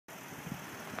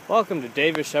Welcome to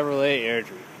Davis Chevrolet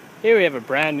Airdrie. Here we have a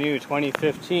brand new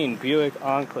 2015 Buick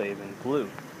Enclave in blue.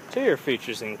 Interior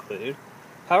features include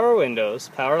power windows,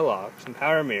 power locks, and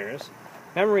power mirrors,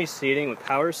 memory seating with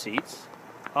power seats,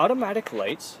 automatic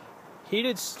lights,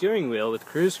 heated steering wheel with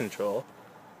cruise control,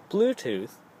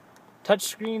 Bluetooth,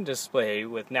 touchscreen display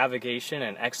with navigation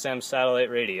and XM satellite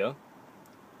radio,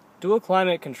 dual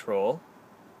climate control,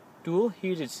 dual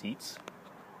heated seats,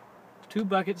 2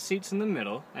 bucket seats in the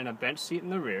middle and a bench seat in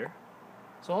the rear.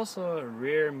 There's also a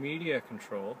rear media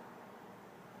control,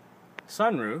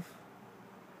 sunroof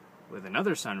with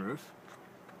another sunroof,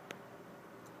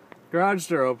 garage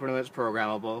door opener that's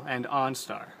programmable, and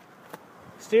OnStar.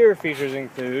 Exterior features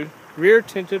include rear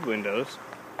tinted windows,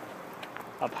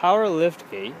 a power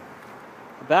liftgate,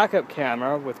 a backup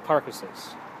camera with park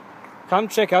assist. Come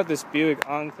check out this Buick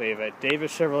Enclave at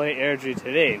Davis Chevrolet Airdrie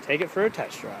today and take it for a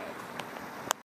test drive.